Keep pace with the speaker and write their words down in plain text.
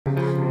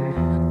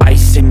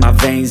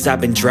veins. I've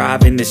been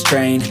driving this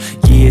train,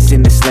 years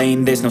in this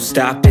lane. There's no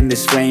stopping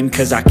this flame,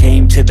 cause I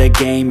came to the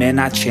game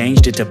and I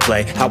changed it to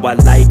play how I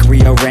like,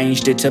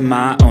 rearranged it to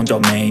my own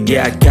domain.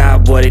 Yeah, I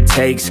got what it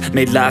takes,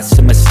 made lots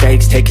of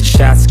mistakes, taking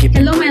shots,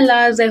 skipping. Hello my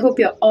loves, I hope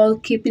you're all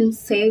keeping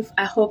safe.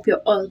 I hope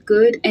you're all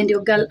good, and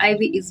your girl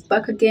Ivy is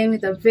back again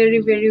with a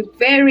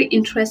very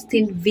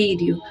interesting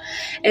video.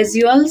 As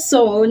you all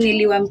saw,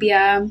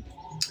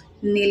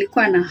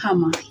 nilikuwa na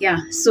hama.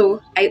 Yeah,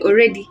 so I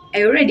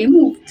already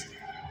moved.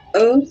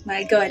 Oh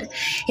my god.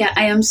 Yeah,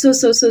 I am so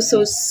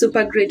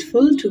super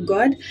grateful to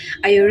God.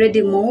 I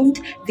already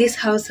moved. This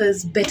house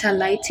has better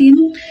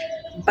lighting,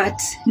 but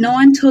no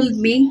one told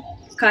me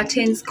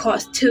curtains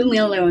cost 2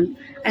 million.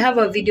 I have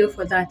a video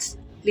for that.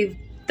 Leave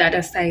that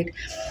aside.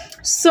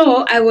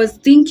 So I was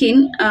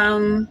thinking,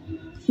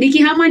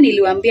 nikihama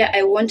niliwambia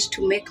I want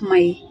to make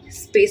my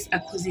space a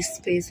cozy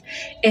space,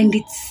 and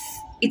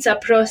it's a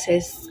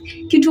process.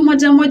 Kitu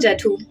moja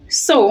tu.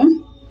 So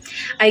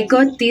I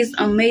got these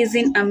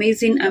amazing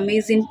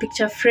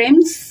picture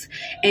frames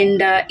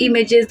and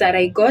images that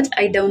I got.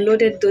 I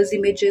downloaded those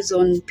images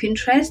on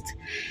Pinterest,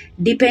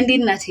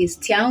 depending na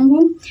taste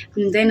yangu,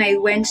 and then I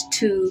went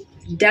to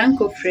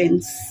Dunco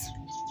Frames.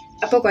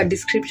 Hapo kwa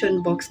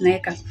description box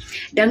naeka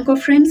Dunco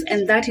Frames,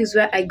 and that is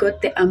where I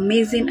got the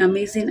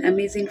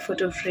amazing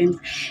photo frames,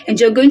 and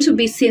you're going to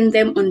be seeing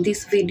them on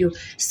this video.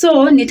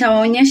 So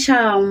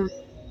nitawaonyesha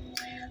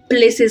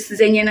places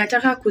zenye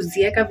nataka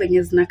kuzieka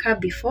venye zinakaa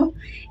before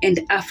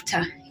and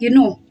after. You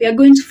know, we are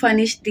going to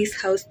furnish this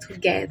house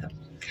together.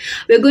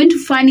 We're going to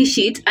furnish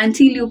it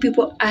until you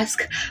people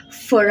ask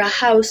for a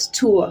house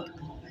tour.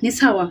 Ni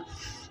sawa?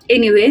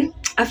 Anyway,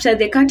 after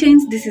the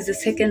curtains, this is the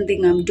second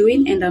thing I'm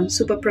doing, and I'm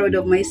super proud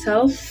of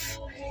myself.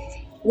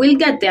 We'll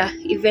get there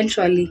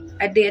eventually,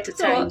 a day at a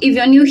time. So, if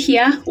you're new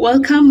here,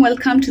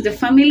 welcome to the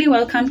family,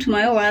 welcome to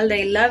my world.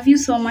 I love you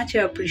so much, I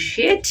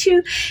appreciate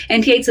you,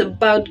 and here it's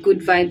about good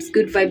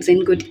vibes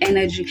and good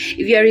energy.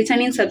 If you're a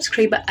returning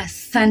subscriber,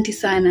 asante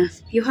sana.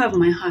 You have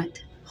my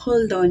heart.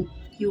 Hold on,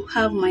 you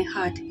have my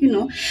heart, you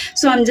know.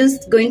 So I'm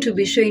just going to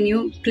be showing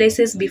you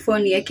places before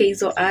nieke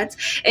hizo arts,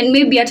 and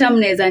maybe hata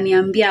mnaweza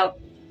niambia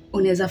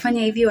unaweza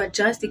fanya hivi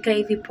adjust ika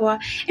hivi poa,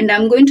 and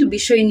I'm going to be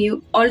showing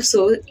you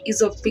also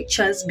hizo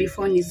pictures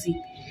before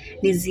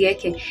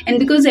nizieke. And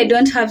because I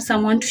don't have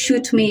someone to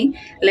shoot me,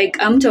 like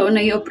amtaona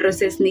hiyo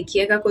process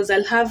nikieka, because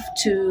I'll have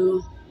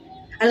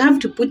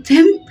to put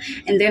them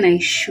and then I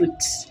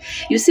shoot.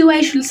 You see why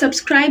you should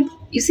subscribe?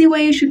 You see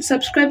why you should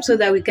subscribe? So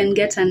that we can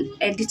get an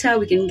editor,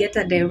 we can get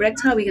a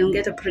director, we can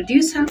get a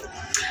producer.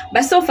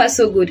 But so far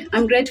so good.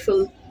 I'm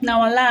grateful.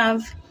 Now I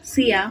love.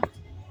 See ya.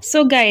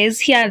 So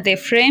guys, here are the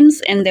frames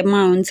and the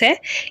mounts.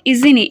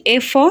 Hizi ni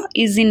A4,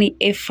 hizi ni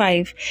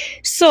A5.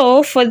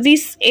 So for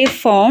this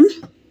A4,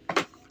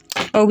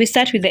 we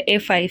start with the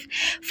A5.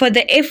 For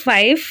the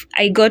A5,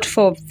 I got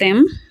 4 of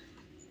them.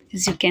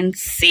 As you can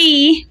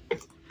see.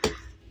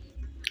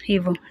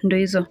 Hivo, ndo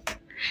hizo.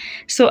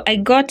 So I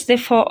got the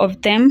 4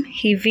 of them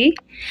hivi.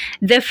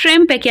 The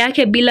frame peke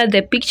yake bila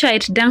the picture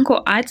at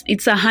Dunco Arts,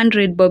 it's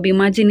 100 bob.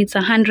 Imagine it's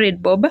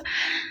 100 bob.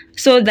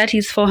 So that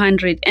is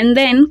 400. And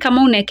then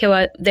kama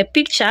unekewa the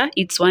picture,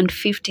 it's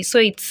 150. So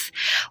it's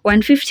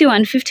 150,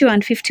 150,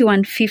 150,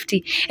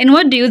 150. And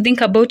what do you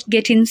think about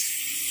getting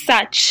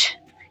such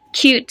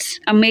cute,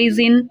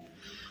 amazing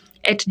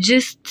at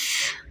just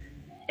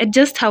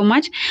how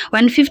much?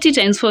 150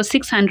 times 4,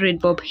 600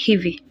 bob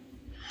heavy.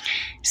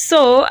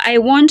 So I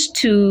want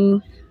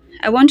to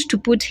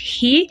put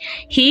he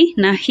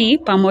na he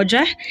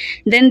pamoja.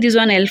 Then this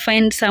one I'll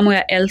find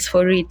somewhere else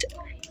for it.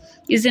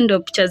 Hizi ndo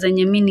picha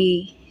zenye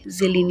mimi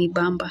zilini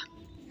bamba.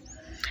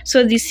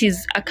 So this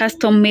is a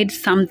custom made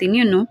something,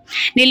 you know.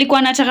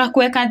 Nilikuwa nataka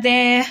kuweka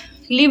the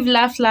live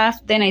laugh,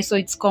 then I saw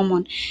it's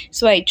common,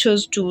 so I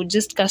chose to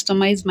just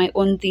customize my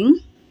own thing.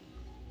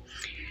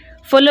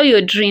 Follow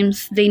your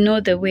dreams, they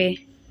know the way.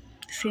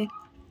 See?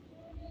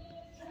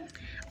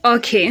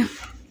 Okay,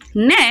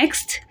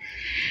 next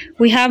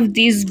we have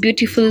this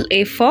beautiful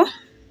A4.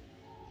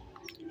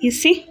 You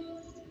see?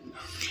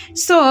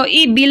 So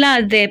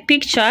bila the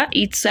picture,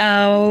 it's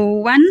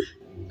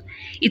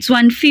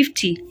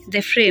 150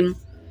 the frame.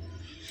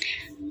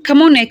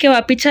 Kama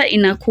unaekewa picha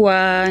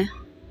inakuwa,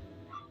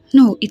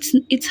 no,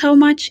 it's how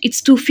much?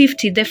 It's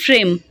 250 the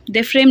frame.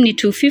 The frame ni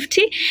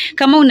 250.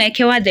 Kama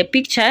unaekewa the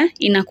picture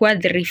inakuwa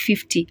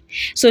 350.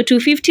 So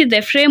 250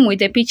 the frame with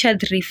the picture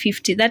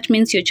 350. That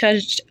means you're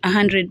charged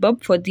 100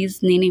 bob for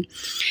this nini.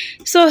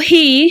 So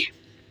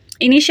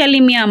initially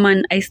me, I'm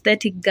an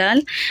aesthetic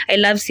girl. I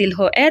love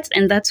silhouettes,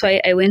 and that's why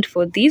I went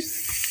for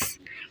this.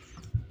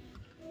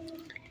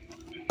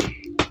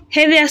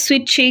 Hey there,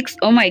 sweet chicks.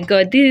 Oh my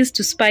god, this is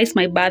to spice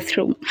my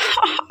bathroom.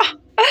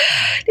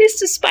 This is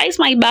to spice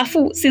my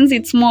bafu since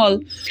it's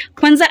small.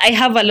 Kwanza, I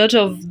have a lot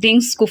of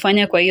things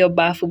kufanya kwa hiyo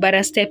bafu, but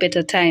a step at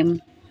a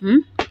time.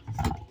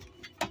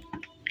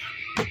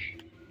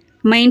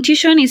 My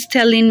intuition is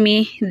telling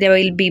me there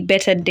will be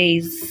better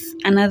days.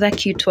 Another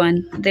cute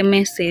one. The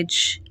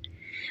message.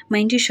 My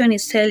intuition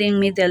is telling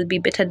me there'll be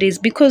better days,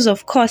 because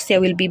of course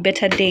there will be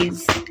better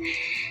days.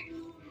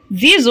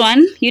 This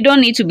one, you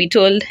don't need to be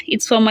told.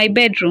 It's for my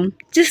bedroom.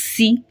 Just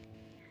see.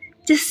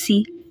 Just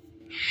see.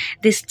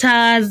 The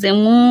stars, the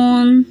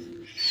moon,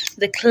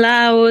 the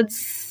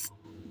clouds.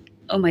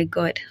 Oh my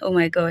god. Oh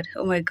my god.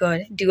 Oh my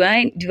god. Do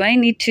I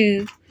need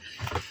to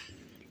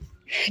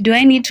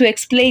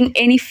explain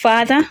any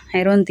further?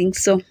 I don't think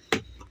so.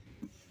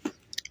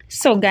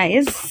 So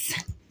guys,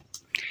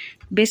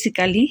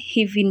 basically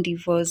hivi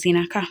ndivyo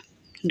zinakaa.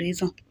 Ndo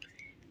hizo.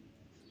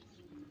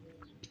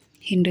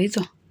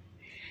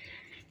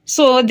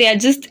 So there are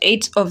just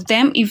 8 of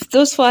them. If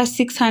those were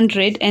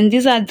 600 and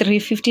these are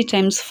 350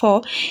 times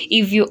 4,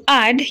 if you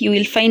add, you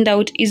will find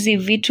out easy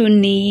vitu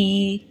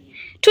ni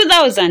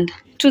 2000.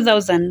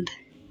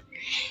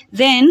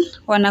 Then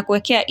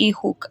wanakuwekea hii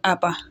hook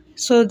hapa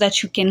so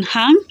that you can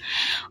hang,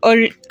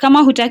 or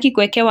kama hutaki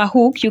kuwekewa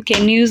hook, you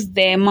can use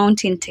the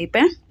mounting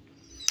tape.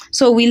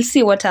 So we'll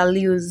see what I'll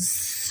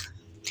use.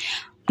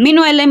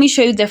 Meanwhile, let me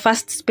show you the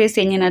first space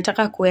yenye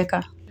nataka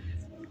kuweka.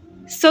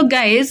 So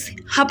guys,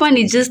 hapa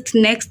ni just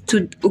next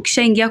to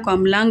ukishaingia kwa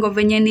mlango.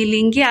 Venye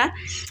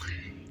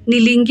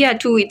niliingia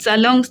tu, it's a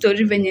long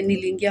story venye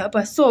niliingia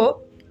hapa.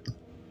 So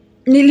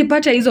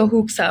nilipata hizo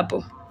hooks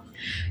hapo.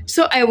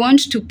 So I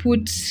want to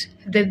put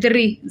the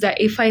 3 za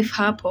A5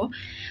 hapo,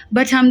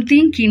 but I'm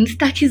thinking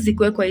staki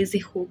zikuwe kwa hizi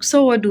hooks.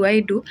 So what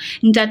do?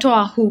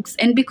 Nitatoa hooks,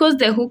 and because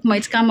the hook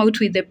might come out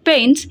with the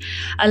paint,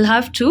 I'll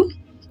have to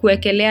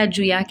kuwekelea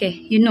juu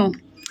yake. You know,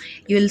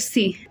 you'll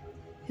see.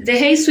 The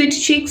Hey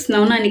Sweet Chicks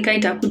naona nika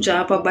itakuja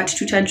hapa, but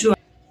tutajua.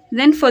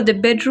 Then for the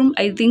bedroom,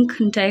 I think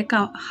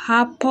nitaeka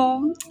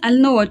hapo. I'll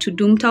know what to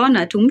do.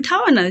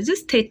 Mtaona.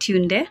 Just stay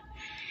tuned,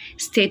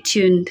 Stay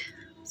tuned.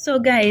 So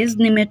guys,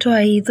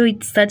 nimetoa hii, though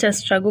it's such a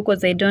struggle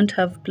because I don't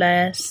have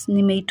pliers.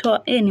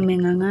 Nimeitoa,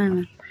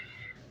 nimengangana.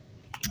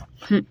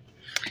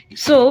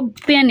 So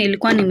pia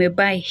nilikuwa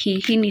nimebuy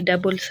hii ni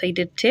double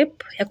sided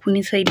tape ya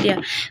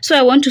kunisaidia. So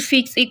I want to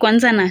fix hii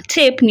kwanza na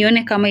tape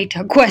nione kama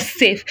itakuwa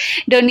safe.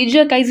 Ndio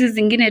nijue hizi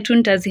zingine tu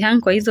nitazihang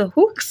kwa hizo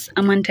hooks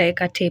ama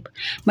nitaweka tape.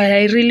 But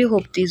I really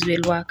hope this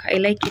will work. I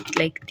like it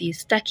like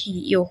this.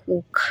 Taki your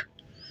hook.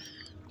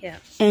 Yeah.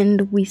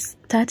 And we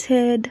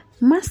started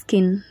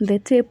masking the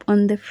tape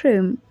on the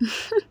frame.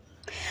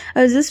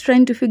 I was just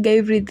trying to figure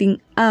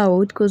everything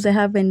out because I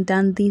haven't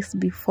done this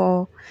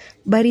before.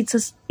 But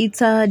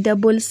it's a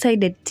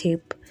double-sided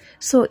tape.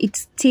 So it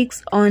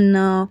sticks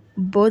on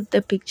both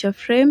the picture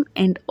frame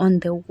and on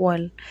the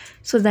wall.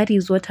 So that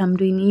is what I'm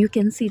doing. You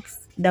can see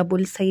it's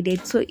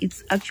double-sided. So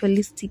it's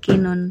actually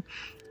sticking on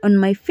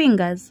my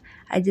fingers.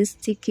 I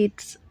just stick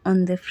it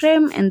on the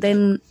frame, and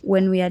then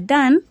when we are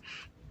done,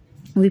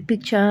 we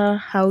picture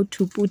how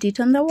to put it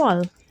on the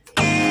wall.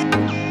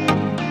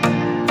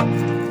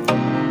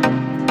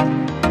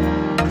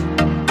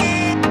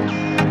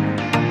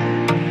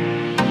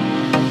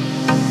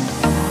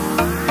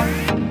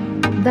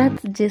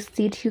 That's just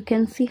it. You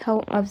can see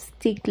how I've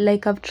sticked,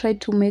 like I've tried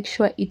to make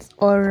sure it's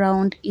all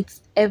around,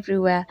 it's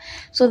everywhere,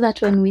 so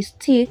that when we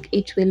stick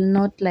it will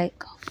not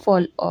like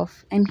fall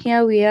off. And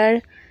here we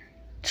are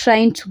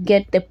trying to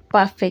get the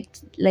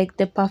perfect,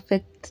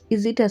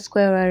 is it a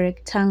square or a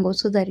rectangle,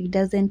 so that it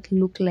doesn't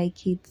look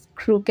like it's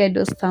crooked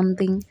or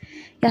something.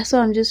 Yeah,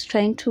 so I'm just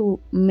trying to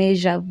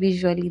measure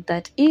visually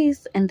that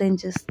is, and then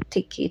just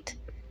stick it.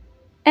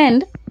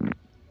 And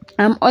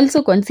I'm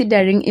also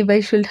considering if I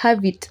should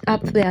have it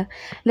up there.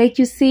 Like,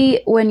 you see,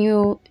 when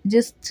you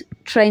just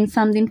trying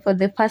something for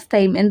the first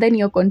time and then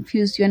you're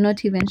confused, you're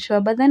not even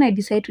sure. But then I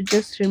decided to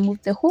just remove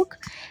the hook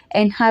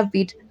and have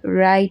it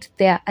right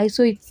there. I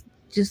saw it's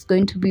just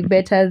going to be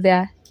better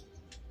there.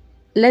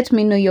 Let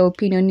me know your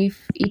opinion.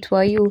 If it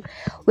were you,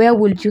 where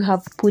would you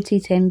have put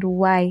it and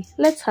why?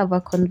 Let's have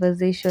a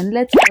conversation.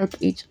 Let's help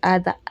each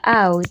other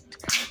out.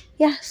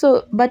 Yeah,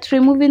 so, but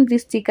removing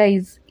this sticker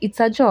it's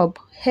a job.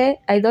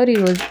 Hey, I thought it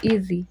was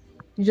easy.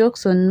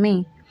 Jokes on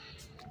me.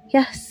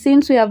 Yeah,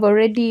 since we have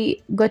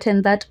already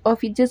gotten that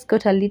off, it just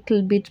got a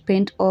little bit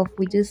paint off.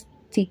 We just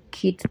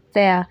stick it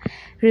there.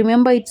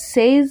 Remember, it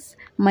says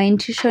my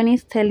intuition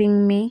is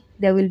telling me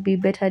there will be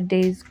better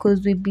days,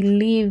 because we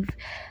believe,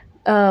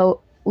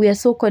 we are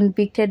so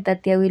convicted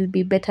that there will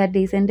be better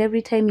days. And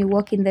every time you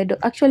walk in the door,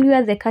 actually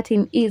where the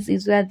curtain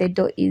is where the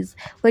door is.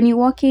 When you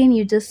walk in,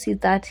 you just see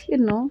that, you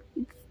know,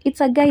 it's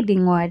a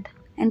guiding word,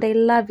 and I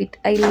love it.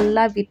 I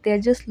love it. There,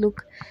 just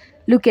look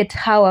at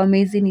how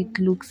amazing it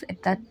looks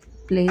at that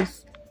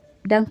place.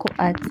 Dunco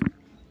Arts.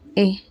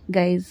 Hey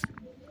guys,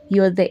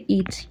 you're the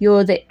it.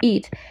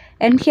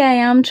 And here I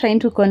am trying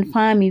to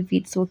confirm if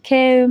it's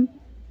okay,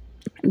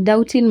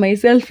 doubting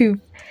myself if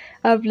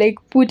I've like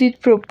put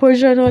it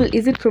proportional.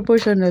 Is it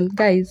proportional?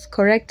 Guys,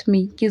 correct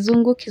me.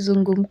 Kizungu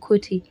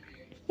mkuti.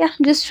 Yeah,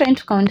 I'm just trying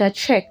to counter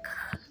check.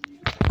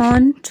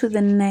 On to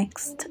the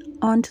next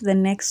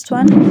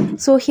one.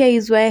 So here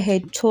is where I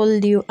had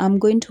told you I'm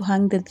going to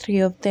hang the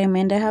 3 of them,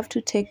 and I have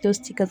to take those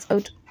stickers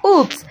out.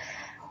 Oops,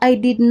 I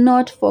did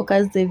not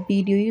focus the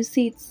video. You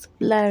see, it's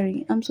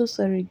blurry. I'm so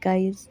sorry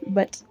guys,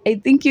 but I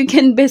think you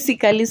can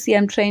basically see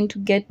I'm trying to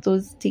get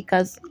those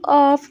stickers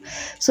off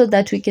so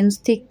that we can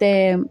stick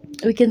the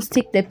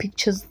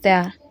pictures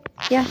there.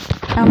 Yeah,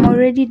 I'm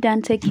already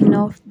done taking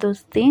off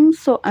those things,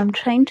 so I'm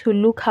trying to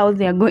look how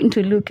they are going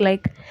to look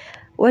like.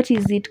 What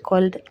is it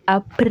called? A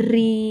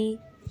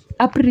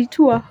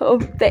pre-tour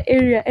of the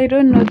area. I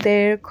don't know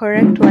the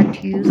correct word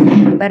to use,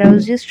 but I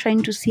was just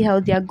trying to see how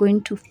they are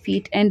going to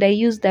fit, and I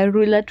used the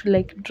ruler to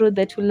like draw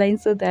the two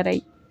lines so that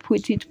I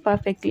put it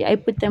perfectly. I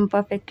put them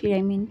perfectly,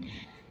 I mean.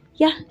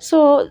 Yeah,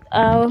 so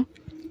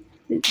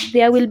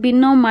there will be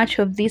no much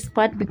of this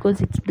part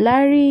because it's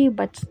blurry,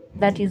 but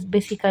that is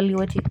basically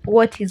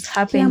what is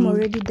happening. I'm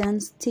already done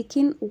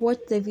sticking. Watch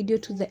the video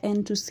to the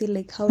end to see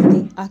like how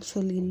they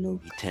actually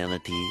look.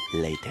 Eternity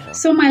later.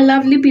 So my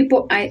lovely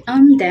people, I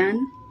am done.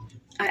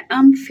 I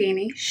am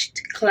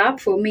finished. Clap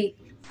for me.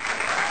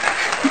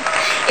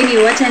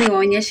 Anyway, wacha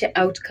niwaonyeshe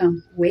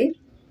outcome. We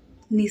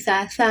ni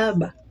saa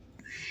saba.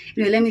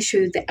 Let me show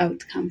you the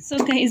outcome. So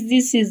guys,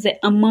 this is the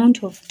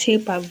amount of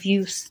tape I've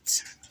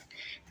used.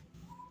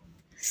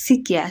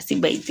 Si kiasi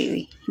by the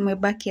way.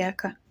 Imebaki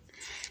haka.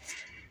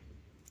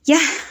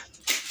 Yeah.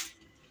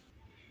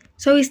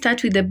 So we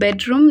start with the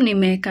bedroom.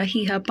 Nimeweka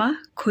hii hapa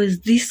cause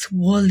this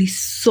wall is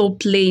so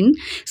plain.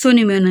 So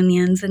nimeona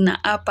nianze na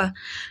hapa.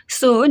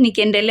 So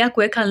nikiendelea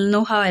kuweka, I'll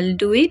know how I'll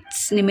do it.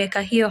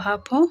 Nimeweka hiyo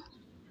hapo.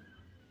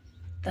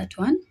 That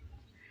one.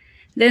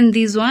 Then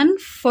this one,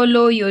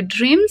 follow your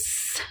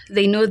dreams.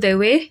 They know the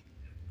way.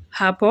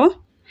 Hapo.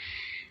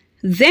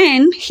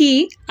 Then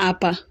hii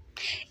hapa.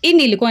 Hii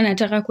nilikuwa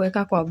nataka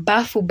kuweka kwa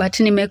bafu but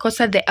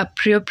nimekosa the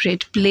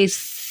appropriate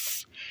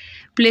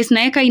place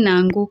naeka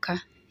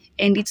inaanguka,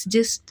 and it's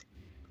just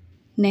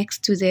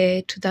next to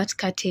that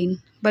curtain.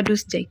 Bado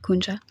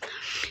sijaikunja.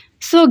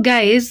 So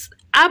guys,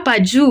 hapa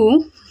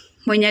juu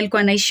mwenye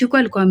alikuwa anaishi huko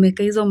alikuwa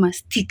ameweka hizo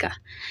mastika.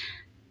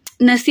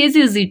 Na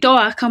siwezi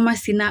zitoa kama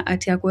sina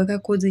ati ya kuweka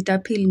cause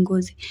itapil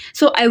ngozi.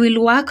 So I will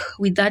work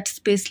with that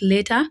space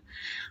later.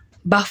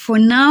 But for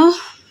now,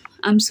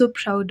 I'm so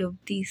proud of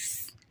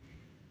this.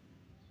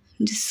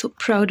 I'm just so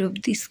proud of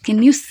this.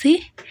 Can you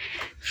see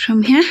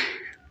from here?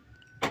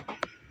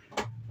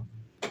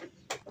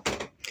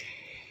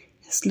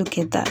 Let's look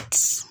at that.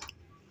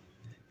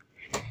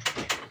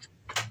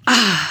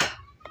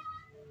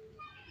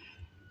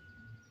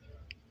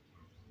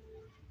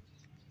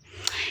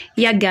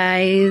 Yeah,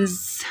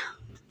 guys.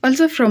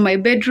 Also from my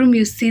bedroom,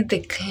 you see the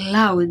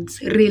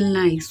clouds. Real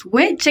nice.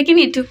 Wait, checking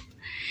it too.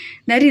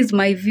 That is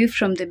my view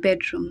from the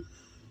bedroom.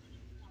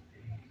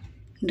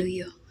 Do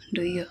you?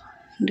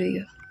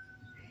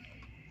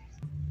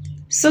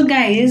 So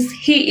guys,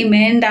 hii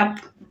imeend up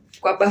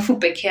kwa bafu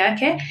peke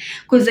yake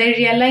because I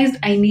realized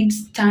I need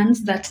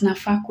stands that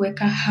nafaa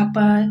kuweka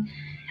hapa.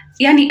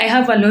 Yani I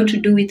have a lot to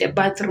do with the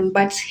bathroom,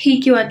 but hii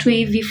ikiwa tu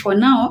hivi for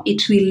now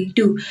it will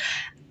do.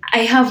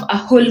 I have a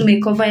whole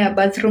makeover ya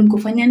bathroom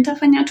kufanya,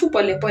 nitafanya tu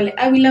pole pole.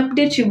 I will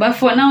update you, but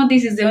for now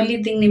this is the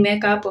only thing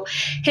nimeweka hapo.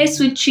 Hey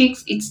sweet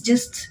chicks, it's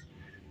just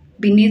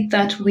beneath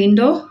that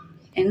window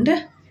and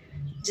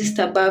just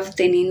above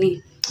the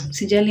nini.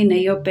 Sijali na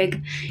hiyo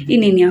peg. Hii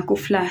ni ya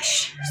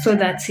kuflash. So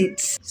that's it.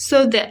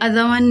 So the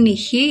other one ni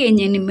hii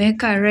yenye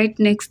nimeweka right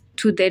next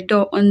to the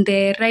door. On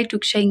the right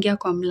ukishaingia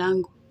kwa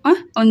mlango.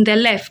 On the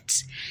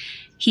left.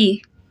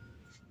 Hii.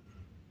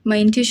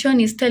 My intuition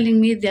is telling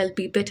me there'll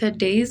be better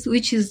days,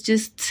 which is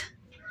just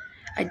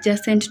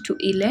adjacent to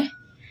ile.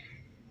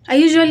 I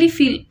usually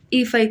feel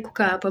if I cook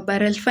up,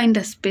 but I'll find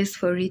a space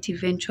for it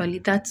eventually.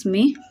 That's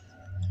me.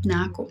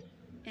 Nako.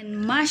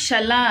 And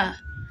mashallah,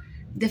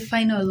 the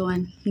final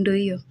one. Ndo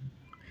hiyo.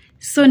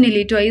 So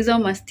nilitoa hizo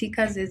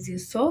mastickas as you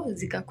saw,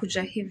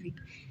 zikakuja hivi.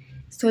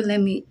 So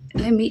let me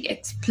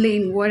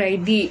explain what I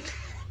did.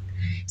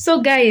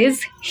 So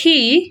guys,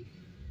 hii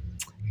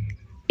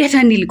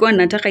hata nilikuwa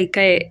nataka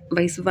ikae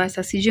vice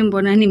versa. Sijui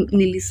mbona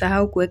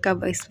nilisahau kuweka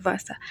vice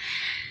versa.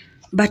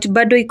 But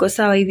bado iko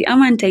sawa hivi.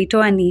 Ama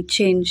nitaitoa ni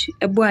change.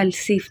 Ebu I'll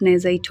see if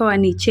naweza itoa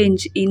ni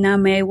change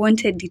iname. I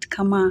wanted it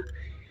kama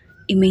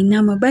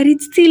imeinama, but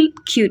it's still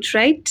cute,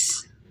 right?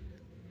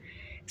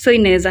 So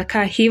inaweza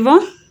kaa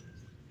hivyo.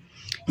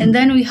 And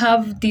then we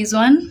have this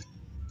one.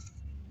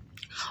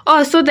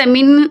 Oh, so the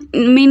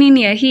meaning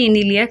ya hii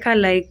nilieka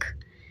like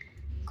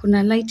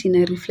kuna light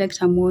ina reflect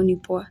hamuoni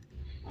poa.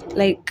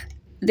 Like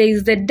there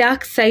is the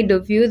dark side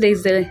of you, there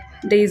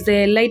is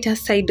the lighter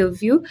side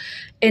of you,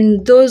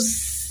 and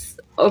those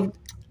of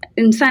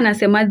insana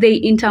sema they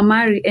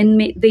intermarry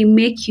and they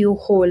make you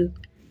whole.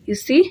 You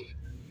see?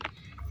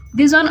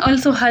 This one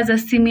also has a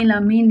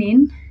similar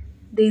meaning.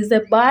 There is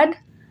a bad,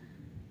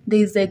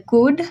 there is a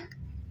good.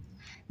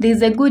 There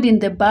is a good in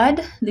the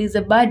bad, there is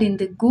a bad in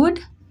the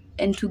good,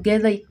 and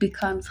together it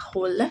becomes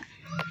whole.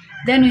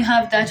 Then we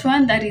have that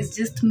one that is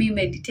just me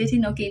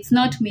meditating. Okay, it's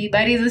not me,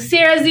 but it's a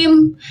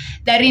serasm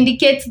that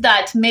indicates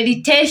that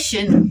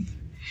meditation.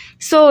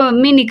 So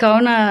mi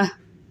nikaona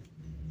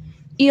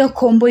iyo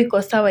combo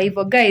iko sawa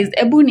hivyo. Guys,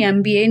 ebu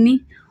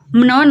niambieni,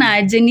 mnaona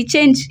aje ni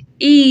change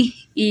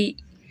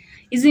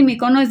hizi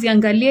mikono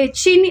ziangalie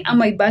chini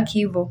ama ibaki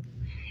hivyo?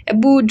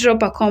 Ebu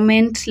drop a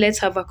comment, let's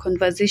have a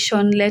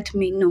conversation, let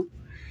me know.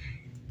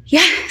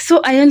 yeah,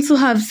 so I also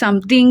have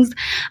some things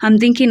I'm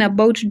thinking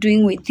about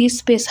doing with this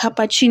space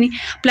hapa chini.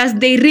 Plus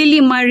they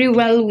really marry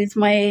well with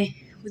my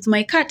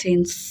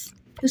curtains,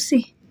 you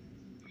see.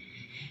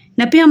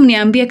 Na pia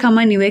mniambie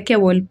kama niweke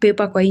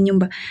wallpaper kwa hii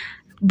nyumba,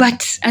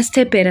 but a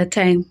step at a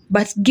time.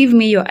 But give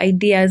me your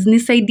ideas,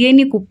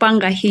 nisaidieni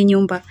kupanga hii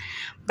nyumba.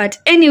 But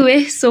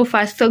anyway, so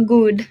far so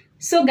good.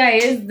 So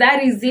guys,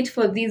 that is it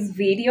for this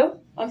video.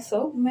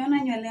 Also,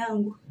 umeona nywele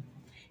yangu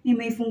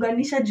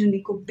nimeifunganisha juu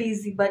niko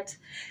busy, but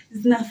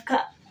zinafika,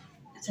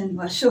 acha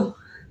niwashow,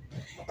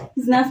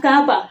 zinafika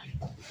hapa.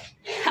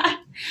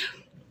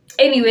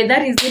 Anyway,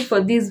 that is it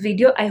for this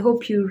video. I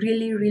hope you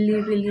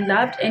really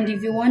loved, and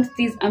if you want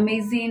these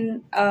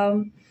amazing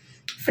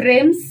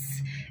frames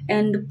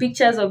and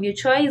pictures of your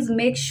choice,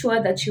 make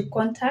sure that you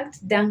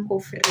contact Dunco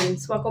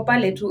Frames. Wako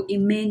pale tu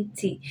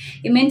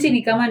Imenti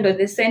ni kama ndo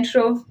the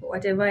central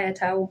whatever ya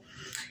tao.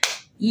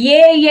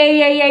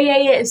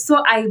 Yeah.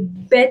 So I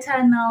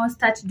better now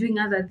start doing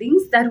other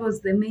things. That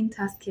was the main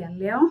task here,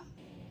 Leo.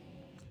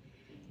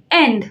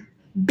 And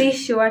be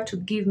sure to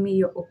give me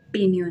your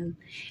opinion.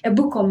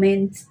 Ebu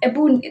comment.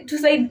 Ebu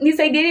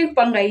nisaidieni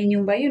kupanga hii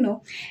nyumba, you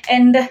know.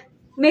 And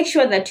make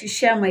sure that you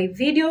share my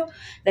video,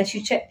 that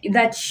you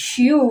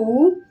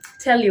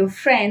tell your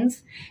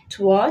friends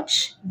to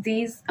watch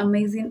this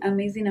amazing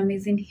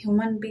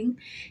human being,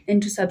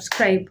 and to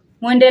subscribe.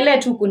 Muendelee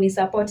tu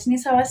kunisupport, ni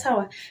sawa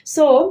sawa.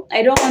 So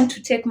I don't want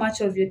to take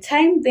much of your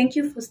time. Thank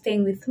you for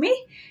staying with me.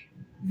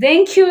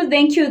 Thank you.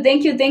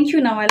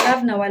 Now I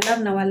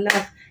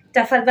love.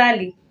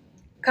 Tafadhali,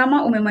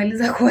 kama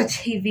umemaliza kuwatch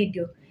hii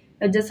video,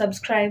 just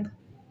subscribe.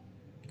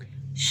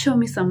 Show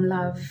me some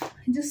love.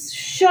 Just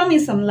show me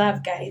some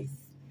love, guys.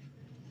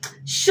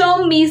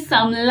 Show me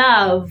some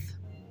love.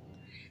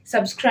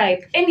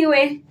 Subscribe.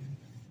 Anyway,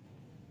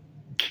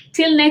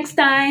 till next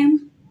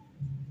time.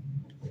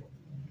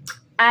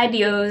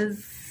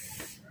 Adios.